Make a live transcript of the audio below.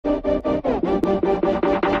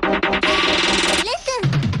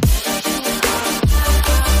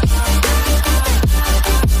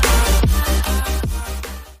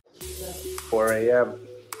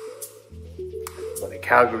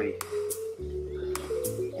Calgary.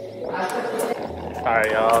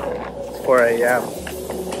 Alright y'all, it's 4 a.m.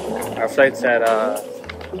 Our flight's at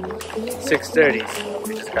 6:30, so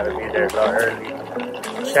we just gotta be there a little early.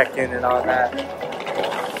 Check in and all that.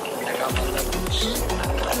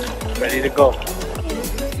 Ready to go.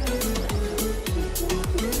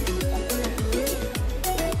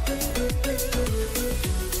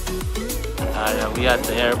 Alright, we at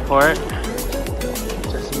the airport.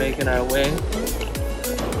 Just making our way.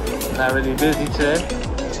 Not really busy today,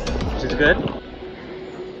 which is good.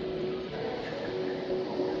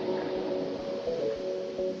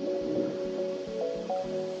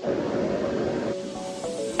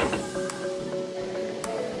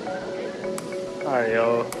 Alright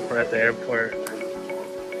yo, we're at the airport.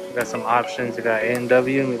 We got some options. We got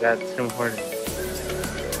A&W and we got Tim Hortons.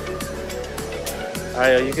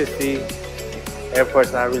 Alright yo, you can see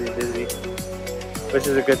airport's not really busy, which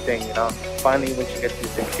is a good thing, you know. Finally, once you get through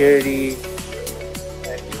security,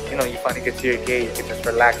 and you know, you finally get to your gate, you can just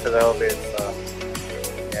relax a little bit. So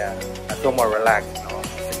yeah, I feel more relaxed, you know.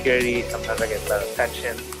 Security, sometimes I get a lot of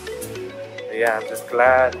tension. But yeah, I'm just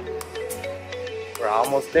glad we're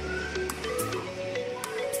almost there.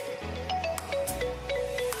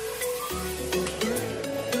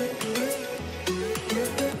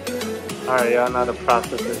 Alright, y'all, now the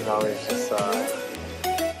process is always just a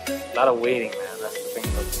lot of waiting, man. That's the thing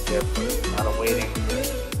about the airport. A lot of waiting.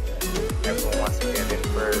 Everyone wants to get in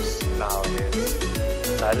first. You know how it is.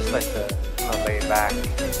 So I just like to, you know, lay back.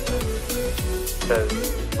 Because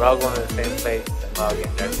we're all going to the same place and we're all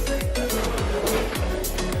getting there at the same time.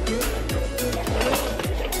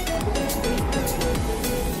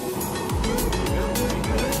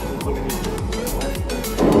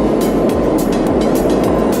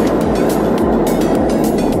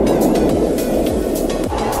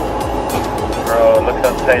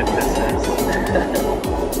 This is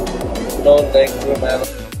no leg room at all.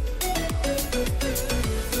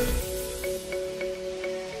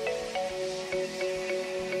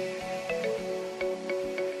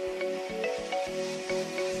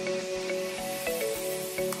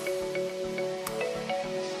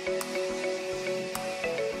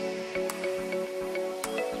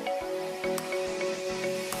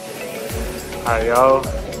 Alright yo,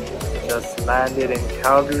 just landed in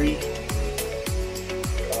Calgary.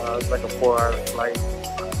 It's like a 4-hour flight. A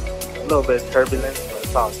little bit of turbulence, but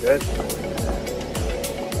it's all good.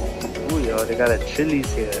 Ooh, yo, they got a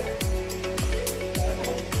Chili's here.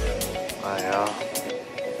 Oh, yo.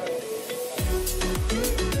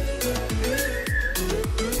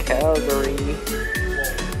 Calgary.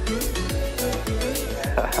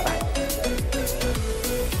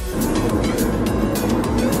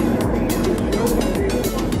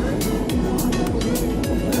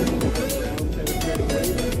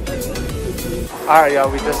 Alright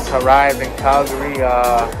y'all, we just arrived in Calgary.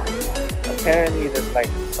 Apparently there's like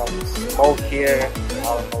some smoke here. I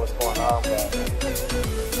don't know what's going on, but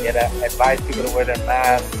yeah, I advise people to wear their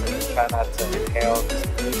masks and try not to inhale this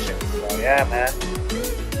pollution. So yeah, man,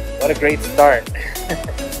 what a great start.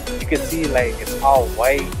 You can see like it's all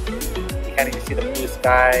white. You can't even see the blue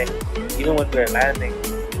sky. Even when we were landing,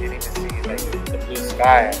 you didn't even see like the blue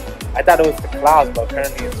sky. I thought it was the clouds, but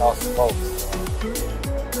apparently it's all smoke.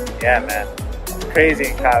 So yeah, man. Crazy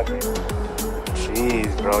in Calgary.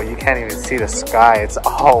 Jeez, bro, you can't even see the sky. It's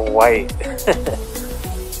all white. This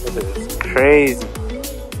is crazy.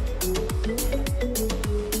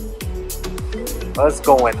 What's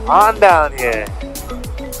going on down here?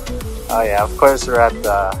 Oh yeah, of course we're at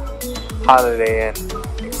the Holiday Inn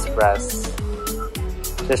Express.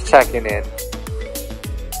 Just checking in.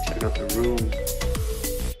 Checking out the room.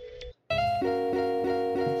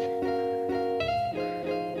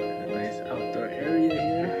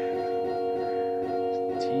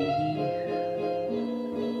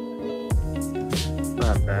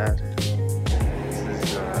 Not bad. This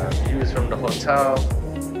is views from the hotel.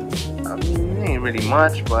 I mean, it ain't really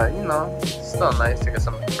much, but you know, it's still nice to get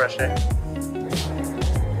some fresh air.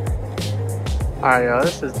 Alright, yo,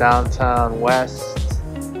 this is downtown West.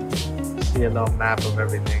 See a little map of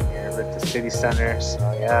everything here with the city center. So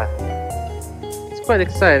yeah, it's quite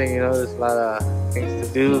exciting. You know, there's a lot of things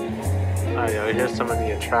to do. Alright, yo, here's some of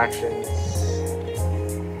the attractions.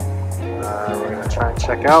 We're gonna try and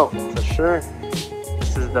check out for sure.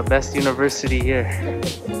 This is the best university here.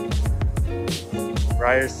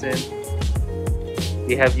 Ryerson.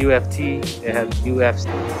 We have UFT, they have UFC.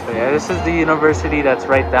 So yeah, this is the university that's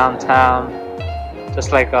right downtown.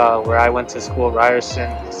 Just like where I went to school,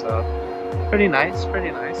 Ryerson. So pretty nice,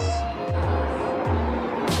 pretty nice.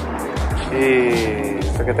 Jeez,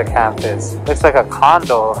 look at the campus. Looks like a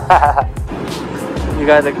condo. We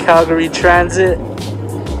got the Calgary Transit.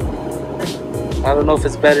 I don't know if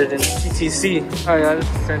it's better than TTC. Oh yeah, this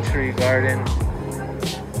is Century Garden.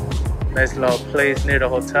 Nice little place near the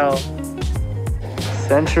hotel.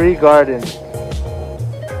 Century Garden.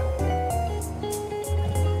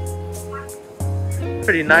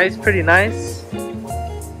 Pretty nice, pretty nice.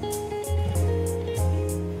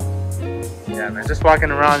 Yeah, man, just walking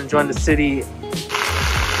around enjoying the city.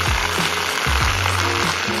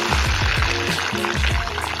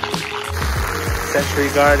 Century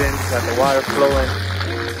Gardens, got the water flowing.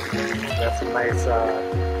 Got some nice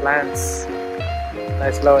plants.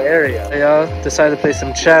 Nice little area. Y'all decided to play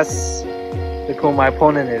some chess. Look who my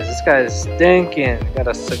opponent is. This guy is stinking. Got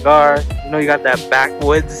a cigar. You know you got that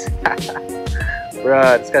backwoods.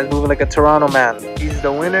 Bruh, this guy's moving like a Toronto man. He's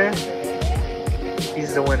the winner.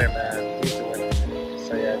 He's the winner, man. He's the winner.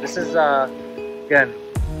 So yeah, this is again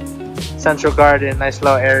Central Garden. Nice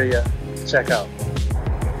little area to check out.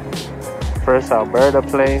 First Alberta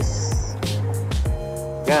place.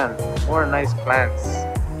 Again, more nice plants.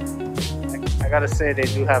 I gotta say they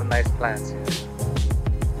do have nice plants here.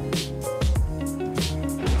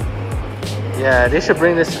 Yeah, they should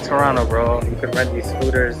bring this to Toronto, bro. You can rent these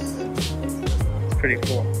scooters. It's pretty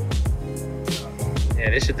cool. Yeah,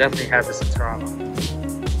 they should definitely have this in Toronto.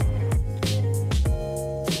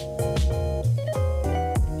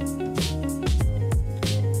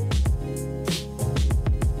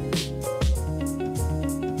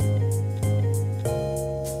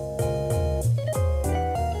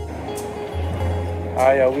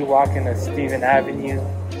 Alright, yo, we walking to Stephan Avenue.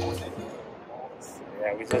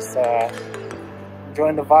 Yeah, we just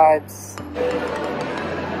enjoying the vibes.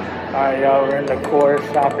 Alright, yo, we're in the core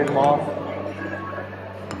shopping mall.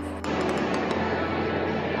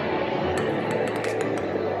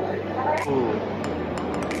 Ooh.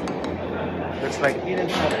 Looks like Eden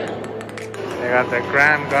Center. They got the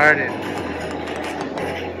Grand Garden.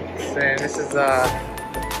 Saying this is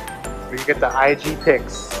where you get the IG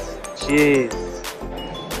pics. Jeez.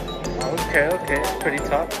 Okay, okay, pretty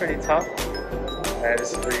tough, pretty tough.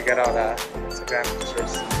 This is where you get all the Instagram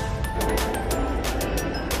pictures.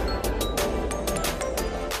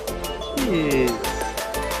 Jeez.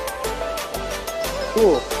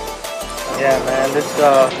 Cool. Yeah, man, this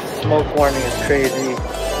smoke warning is crazy.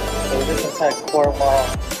 So we're just inside Core Mall.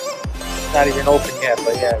 It's not even open yet,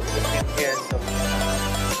 but yeah, we just came here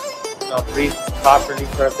to breathe properly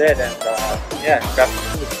for a bit and yeah, grab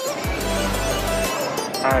some food.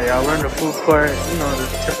 Alright, y'all, we're in the food court. You know, the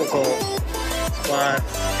typical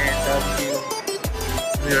spots, A&W,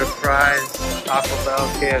 New York Fries, Taco Bell,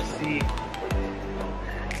 KFC.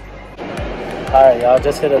 Alright, y'all,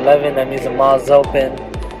 just hit 11. That means the mall's open.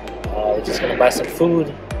 We're just gonna buy some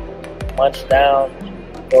food, munch down,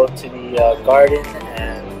 go to the garden,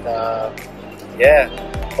 and yeah,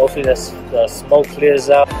 hopefully the smoke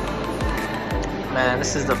clears out. Man,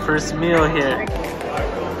 this is the first meal here.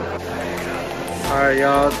 Alright,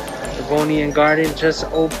 y'all, the Devonian Garden just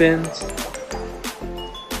opened.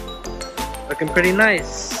 Looking pretty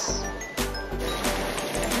nice.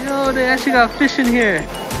 Yo, they actually got fish in here.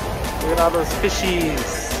 Look at all those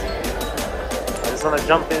fishies. I just want to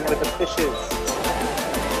jump in with the fishes.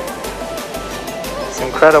 It's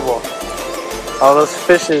incredible. All those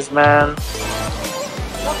fishes, man.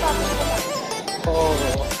 Oh,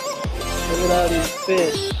 look at all these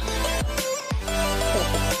fish.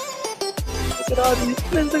 Look at all these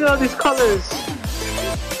fins, look at all these colors.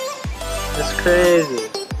 It's crazy.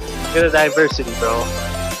 Look at the diversity, bro.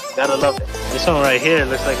 You gotta love it. This one right here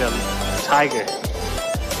looks like a tiger.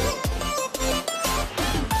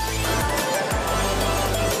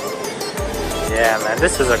 Yeah, man,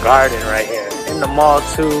 this is a garden right here. In the mall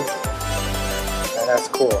too. Man, that's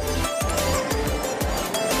cool.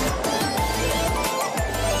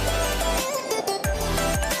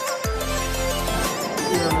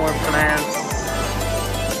 Even more plants.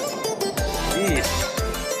 Sheesh.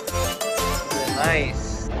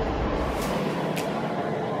 Nice.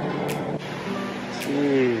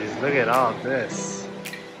 Jeez, look at all this.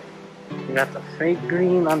 You got the fake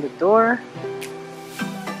green on the door.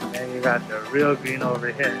 And you got the real green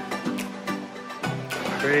over here.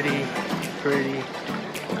 Pretty, pretty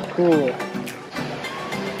cool.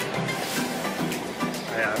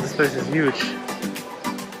 Oh yeah, this place is huge.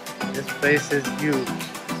 This place is huge.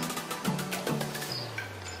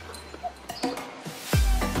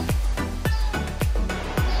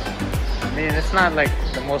 I mean, it's not like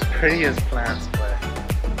the most prettiest plants, but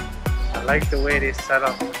I like the way they set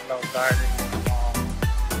up the little garden.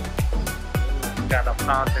 Got a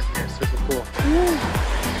fountain here, super cool.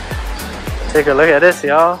 Take a look at this,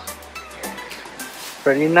 y'all.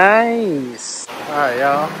 Pretty nice. Alright,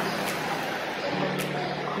 y'all.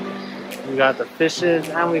 We got the fishes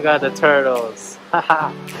and we got the turtles.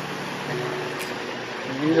 Haha.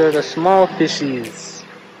 These are the small fishies.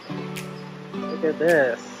 Look at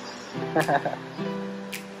this.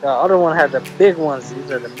 The other one had the big ones.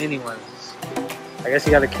 These are the mini ones. I guess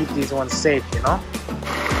you gotta keep these ones safe, you know?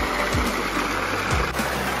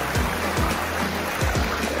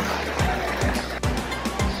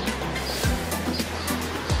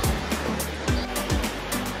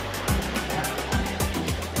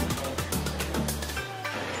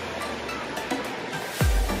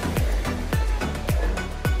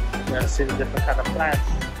 You gotta see the different kind of plants.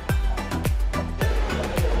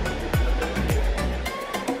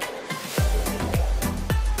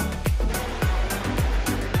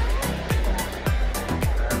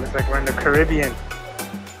 Looks like we're in the Caribbean.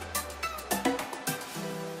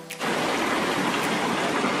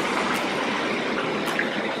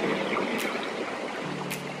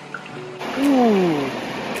 Ooh,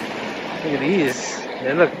 look at these.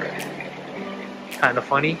 They look kind of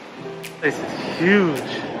funny. This is huge.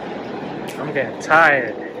 I'm getting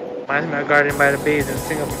tired. Reminds me of Garden by the Bays in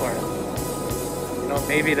Singapore. You know,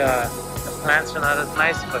 maybe the plants are not as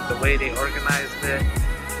nice, but the way they organized it.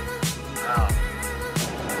 Wow.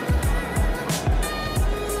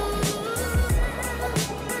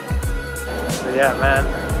 So yeah, man.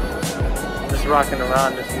 Just rocking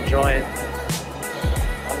around, just enjoying.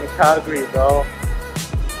 I'm in Calgary, bro.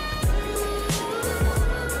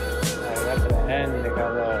 Alright, right to the end, they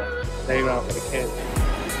got a playground for the kids.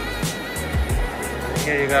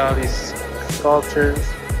 Here you got all these sculptures.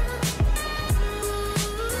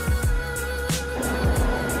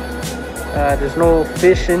 There's no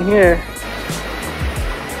fish in here.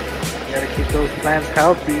 You gotta keep those plants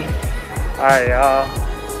healthy. Alright, y'all.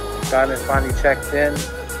 Garden finally checked in.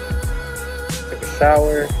 Took a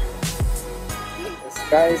shower. The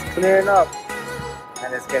sky is clearing up.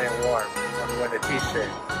 And it's getting warm. I'm wearing a t-shirt.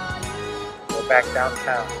 Go back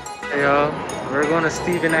downtown. Hey y'all, we're going to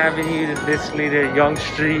Stephan Avenue, this leader, Young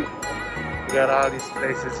Street. We got all these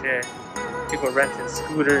places here. People renting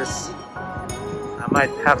scooters. I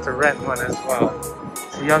might have to rent one as well.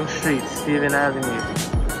 It's Young Street, Stephan Avenue.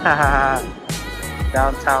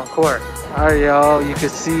 Downtown core. Alright y'all, you can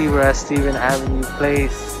see we're at Stephan Avenue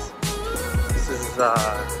Place. This is,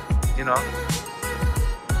 you know,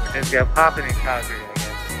 things get popping in Calgary, I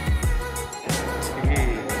guess.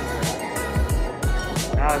 Jeez.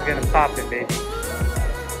 Now it's getting popping, baby.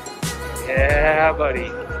 Yeah, buddy.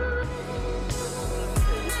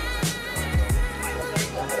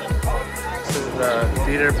 This is the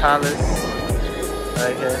Theater Palace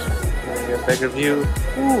right here. Getting a bigger view.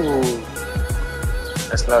 Ooh,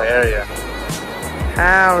 nice little area.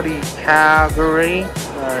 Howdy, Calgary.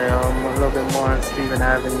 Alright, a little bit more on Stephan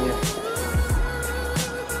Avenue.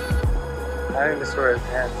 I think this is where it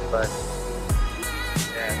ends, but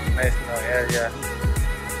yeah, nice little area.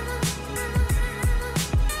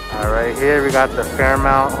 Alright, here we got the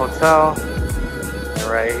Fairmount Hotel. And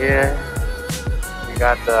right here, we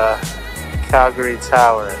got the Calgary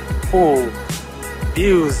Tower. Ooh,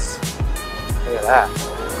 views. Look at that.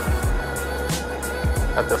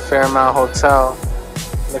 At the Fairmount Hotel.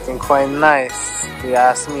 Looking quite nice, if you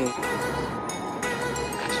ask me.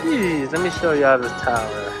 Jeez, let me show y'all this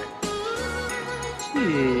tower.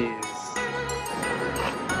 Jeez.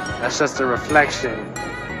 That's just a reflection.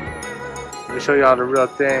 Let me show y'all the real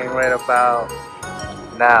thing right about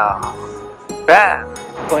now. Bam!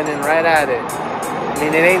 Pointing right at it. I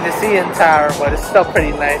mean, it ain't the CN Tower, but it's still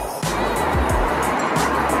pretty nice.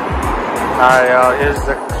 Alright, y'all, here's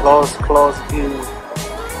the close view.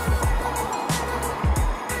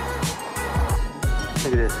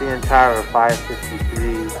 Look at this, CN Tower,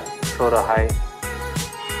 553 total height.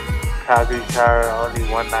 Calgary Tower, only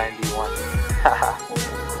 191.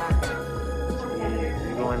 Jeez,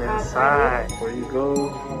 you're going inside. Where you go?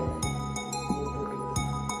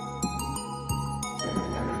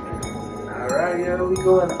 Alright, yo, we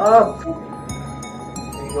going up. We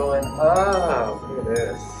going up. Look at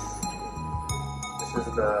this. This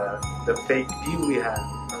is the fake view we have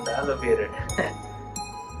from the elevator.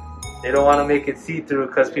 They don't want to make it see-through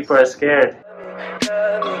because people are scared.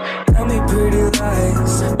 Tell me pretty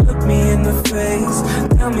lies.